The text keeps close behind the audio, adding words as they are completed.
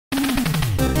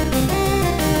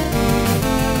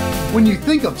When you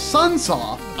think of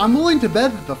Sunsoft, I'm willing to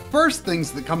bet that the first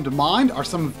things that come to mind are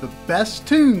some of the best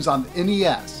tunes on the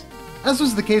NES. As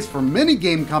was the case for many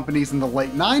game companies in the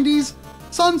late 90s,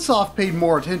 Sunsoft paid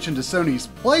more attention to Sony's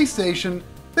PlayStation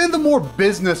than the more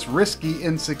business-risky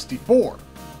N64.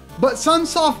 But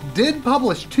Sunsoft did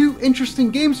publish two interesting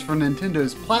games for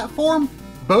Nintendo's platform,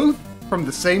 both from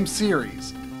the same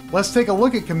series. Let's take a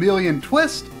look at Chameleon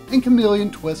Twist and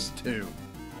Chameleon Twist 2.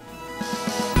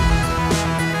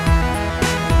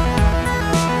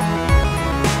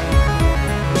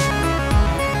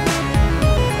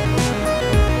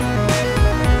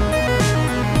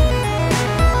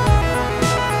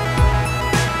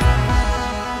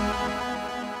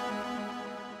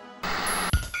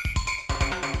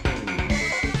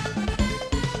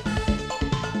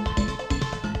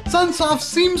 Sunsoft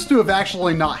seems to have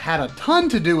actually not had a ton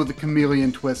to do with the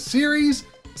Chameleon Twist series,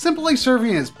 simply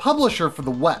serving as publisher for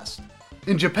the West.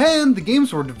 In Japan, the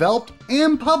games were developed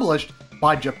and published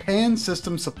by Japan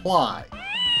System Supply.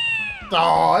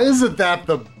 Aw, isn't that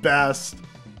the best?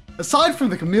 Aside from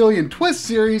the Chameleon Twist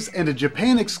series and a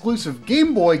Japan-exclusive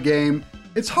Game Boy game,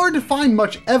 it's hard to find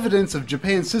much evidence of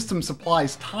Japan System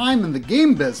Supply's time in the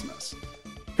game business.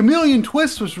 Chameleon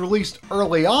Twist was released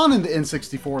early on in the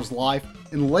N64's life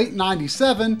in late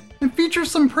 '97 and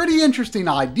features some pretty interesting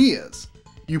ideas.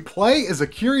 You play as a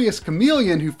curious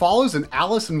chameleon who follows an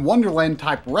Alice in Wonderland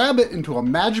type rabbit into a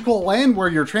magical land where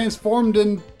you're transformed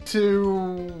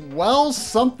into, well,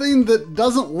 something that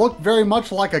doesn't look very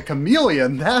much like a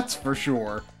chameleon, that's for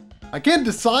sure. I can't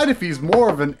decide if he's more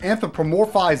of an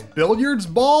anthropomorphized billiards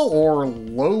ball or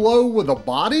Lolo with a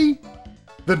body.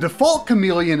 The default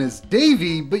chameleon is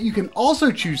Davy, but you can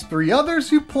also choose 3 others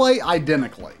who play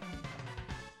identically.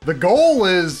 The goal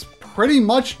is pretty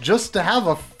much just to have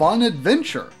a fun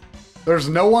adventure. There's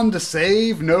no one to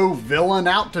save, no villain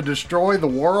out to destroy the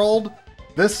world.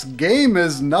 This game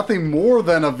is nothing more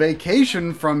than a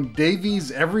vacation from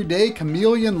Davy's everyday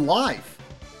chameleon life.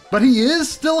 But he is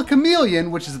still a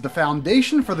chameleon, which is the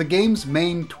foundation for the game's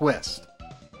main twist.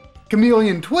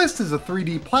 Chameleon Twist is a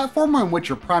 3D platformer in which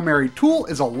your primary tool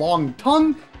is a long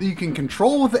tongue that you can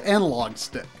control with the analog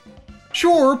stick.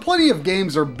 Sure, plenty of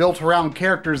games are built around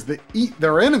characters that eat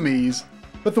their enemies,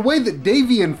 but the way that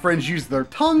Davy and friends use their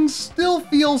tongues still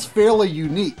feels fairly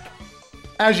unique.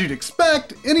 As you'd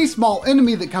expect, any small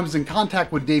enemy that comes in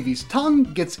contact with Davy's tongue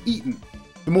gets eaten.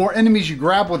 The more enemies you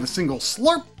grab with a single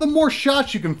slurp, the more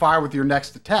shots you can fire with your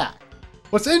next attack.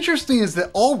 What's interesting is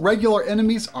that all regular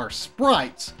enemies are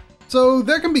sprites, so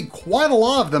there can be quite a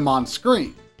lot of them on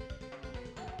screen.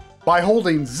 By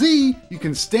holding Z, you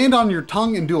can stand on your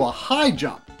tongue and do a high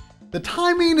jump. The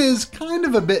timing is kind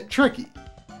of a bit tricky.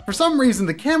 For some reason,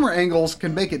 the camera angles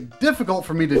can make it difficult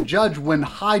for me to judge when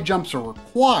high jumps are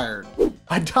required.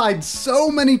 I died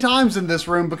so many times in this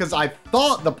room because I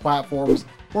thought the platforms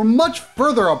were much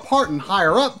further apart and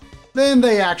higher up than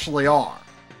they actually are.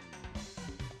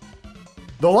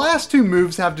 The last 2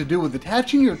 moves have to do with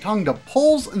attaching your tongue to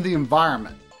poles in the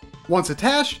environment. Once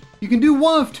attached, you can do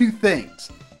one of 2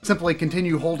 things. Simply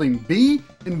continue holding B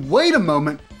and wait a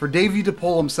moment for Davy to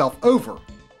pull himself over,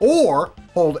 or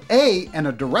hold A and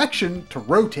a direction to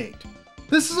rotate.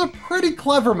 This is a pretty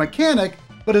clever mechanic,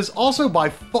 but is also by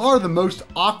far the most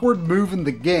awkward move in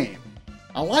the game.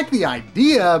 I like the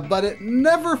idea, but it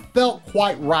never felt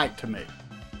quite right to me.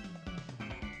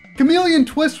 Chameleon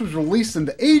Twist was released in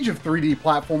the age of 3D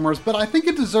platformers, but I think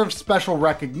it deserves special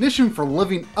recognition for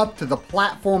living up to the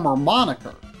platformer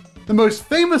moniker. The most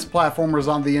famous platformers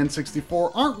on the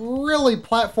N64 aren't really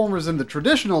platformers in the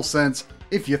traditional sense,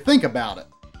 if you think about it.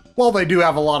 While they do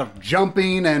have a lot of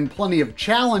jumping and plenty of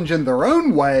challenge in their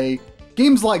own way,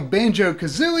 games like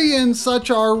banjo-kazooie and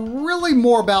such are really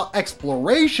more about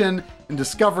exploration and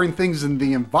discovering things in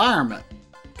the environment.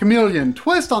 Chameleon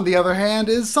Twist, on the other hand,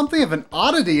 is something of an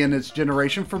oddity in its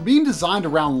generation for being designed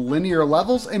around linear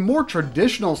levels and more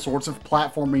traditional sorts of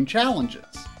platforming challenges.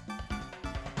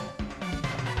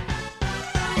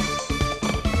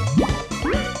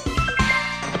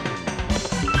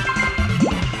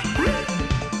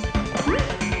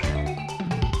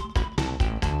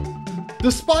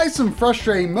 Despite some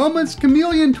frustrating moments,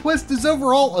 Chameleon Twist is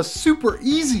overall a super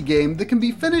easy game that can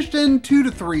be finished in 2 to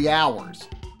 3 hours.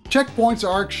 Checkpoints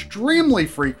are extremely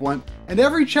frequent, and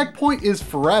every checkpoint is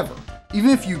forever. Even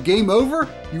if you game over,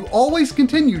 you always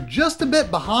continue just a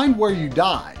bit behind where you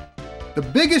died. The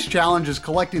biggest challenge is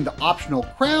collecting the optional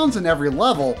crowns in every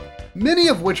level, many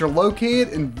of which are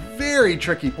located in very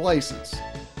tricky places.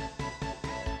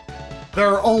 There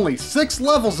are only 6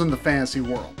 levels in the fantasy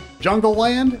world: Jungle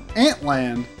Land, Ant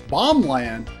Land, Bomb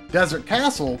Land, Desert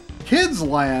Castle, Kids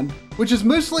Land, which is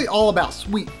mostly all about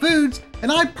sweet foods,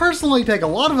 and I personally take a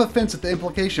lot of offense at the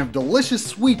implication of delicious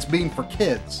sweets being for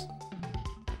kids.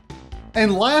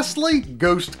 And lastly,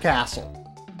 Ghost Castle.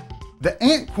 The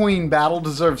Ant Queen battle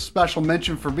deserves special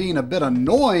mention for being a bit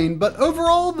annoying, but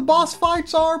overall the boss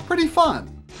fights are pretty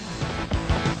fun.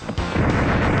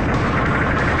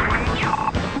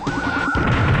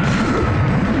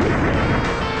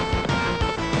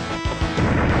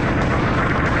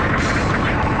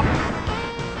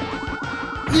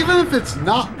 Even if it's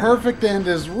not perfect and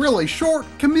is really short,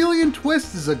 Chameleon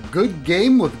Twist is a good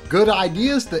game with good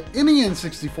ideas that any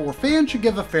N64 fan should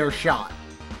give a fair shot.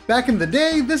 Back in the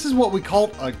day, this is what we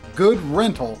called a good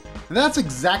rental, and that's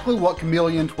exactly what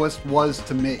Chameleon Twist was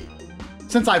to me.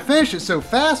 Since I finished it so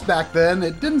fast back then,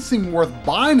 it didn't seem worth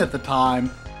buying at the time,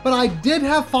 but I did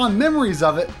have fond memories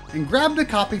of it and grabbed a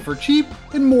copy for cheap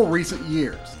in more recent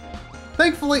years.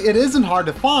 Thankfully, it isn't hard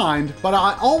to find, but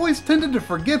I always tended to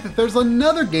forget that there's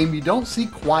another game you don't see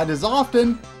quite as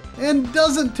often and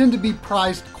doesn't tend to be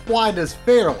priced quite as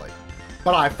fairly.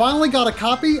 But I finally got a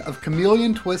copy of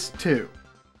Chameleon Twist 2.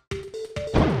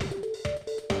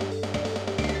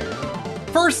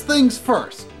 First things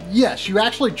first, yes, you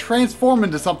actually transform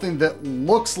into something that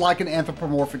looks like an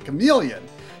anthropomorphic chameleon.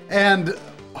 And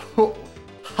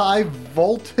high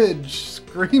voltage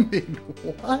screaming,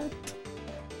 what?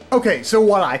 Okay, so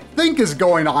what I think is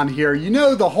going on here, you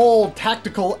know the whole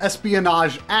tactical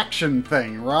espionage action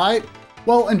thing, right?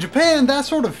 Well, in Japan, that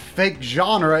sort of fake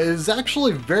genre is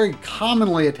actually very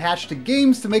commonly attached to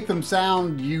games to make them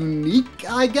sound unique,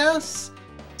 I guess?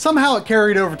 Somehow it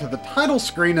carried over to the title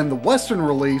screen in the Western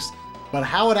release, but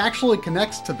how it actually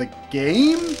connects to the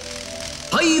game?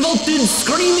 High voltage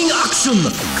screaming action!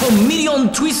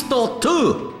 Chameleon Twist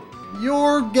 2!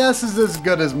 Your guess is as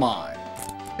good as mine.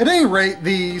 At any rate,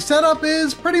 the setup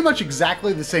is pretty much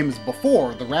exactly the same as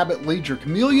before. The rabbit leads your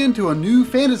chameleon to a new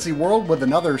fantasy world with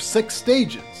another 6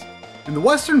 stages. In the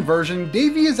Western version,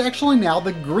 Davy is actually now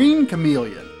the green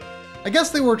chameleon. I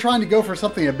guess they were trying to go for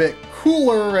something a bit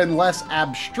cooler and less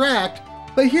abstract,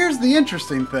 but here's the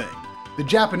interesting thing. The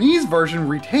Japanese version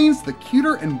retains the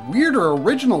cuter and weirder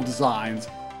original designs,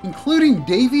 including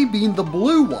Davy being the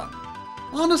blue one.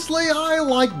 Honestly, I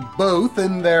like both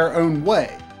in their own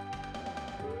way.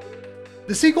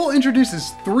 The sequel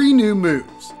introduces 3 new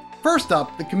moves. First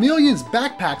up, the chameleon's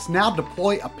backpacks now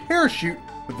deploy a parachute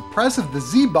with the press of the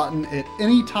Z button at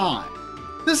any time.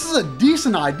 This is a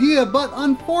decent idea, but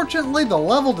unfortunately the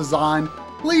level design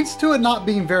leads to it not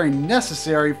being very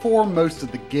necessary for most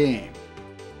of the game.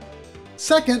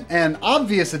 Second, an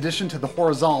obvious addition to the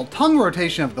horizontal tongue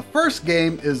rotation of the first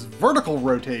game is vertical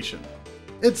rotation.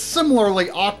 It's similarly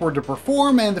awkward to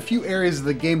perform, and the few areas of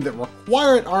the game that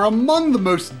require it are among the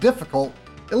most difficult,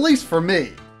 at least for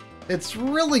me. It's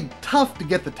really tough to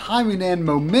get the timing and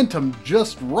momentum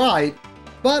just right,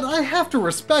 but I have to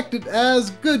respect it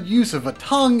as good use of a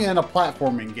tongue in a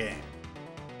platforming game.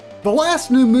 The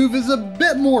last new move is a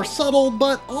bit more subtle,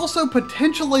 but also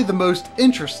potentially the most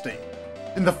interesting.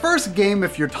 In the first game,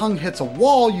 if your tongue hits a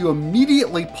wall, you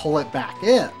immediately pull it back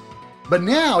in. But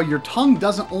now, your tongue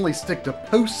doesn't only stick to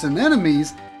posts and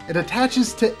enemies, it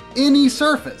attaches to any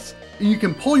surface, and you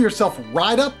can pull yourself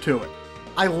right up to it.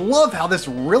 I love how this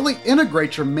really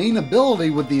integrates your main ability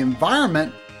with the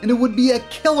environment, and it would be a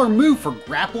killer move for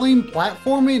grappling,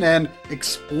 platforming, and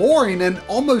exploring in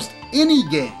almost any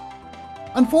game.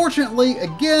 Unfortunately,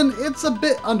 again, it's a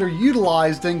bit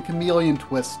underutilized in Chameleon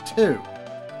Twist 2.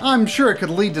 I'm sure it could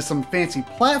lead to some fancy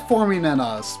platforming and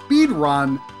a speed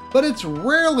run, but it's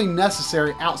rarely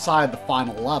necessary outside the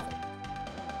final level.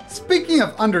 Speaking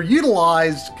of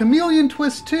underutilized, Chameleon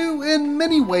Twist 2 in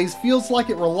many ways feels like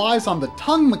it relies on the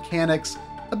tongue mechanics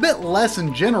a bit less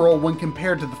in general when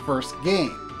compared to the first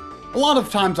game. A lot of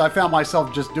times I found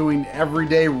myself just doing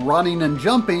everyday running and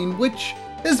jumping, which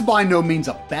is by no means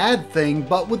a bad thing,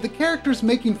 but with the characters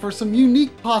making for some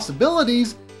unique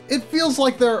possibilities, it feels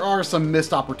like there are some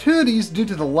missed opportunities due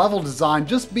to the level design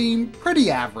just being pretty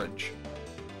average.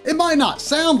 It might not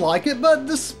sound like it, but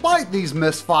despite these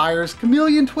misfires,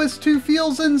 Chameleon Twist 2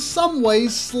 feels in some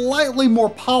ways slightly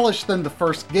more polished than the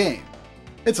first game.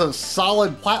 It's a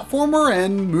solid platformer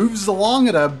and moves along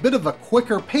at a bit of a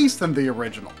quicker pace than the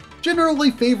original,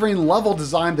 generally favoring level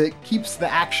design that keeps the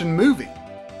action moving.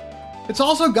 It's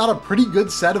also got a pretty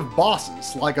good set of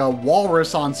bosses, like a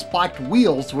walrus on spiked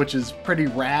wheels, which is pretty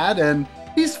rad, and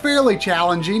he's fairly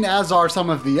challenging, as are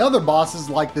some of the other bosses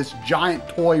like this giant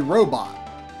toy robot.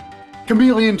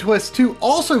 Chameleon Twist 2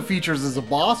 also features as a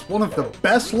boss one of the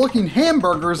best looking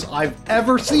hamburgers I've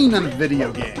ever seen in a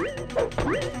video game.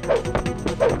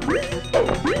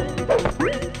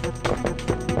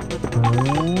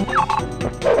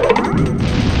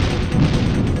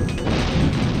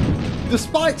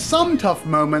 Despite some tough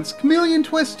moments, Chameleon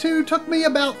Twist 2 took me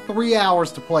about 3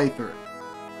 hours to play through.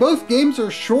 Both games are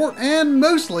short and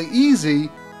mostly easy,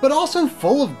 but also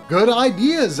full of good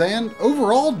ideas and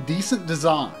overall decent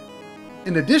design.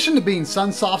 In addition to being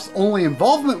Sunsoft's only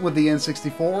involvement with the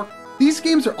N64, these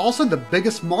games are also the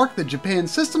biggest mark that Japan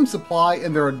System Supply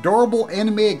and their adorable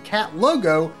animated cat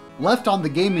logo left on the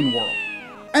gaming world.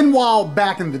 And while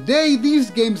back in the day, these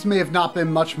games may have not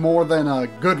been much more than a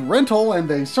good rental and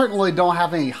they certainly don't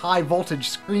have any high voltage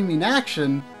screaming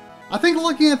action, I think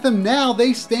looking at them now,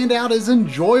 they stand out as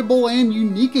enjoyable and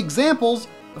unique examples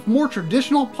of more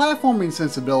traditional platforming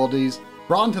sensibilities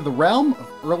brought into the realm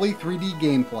of early 3D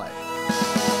gameplay.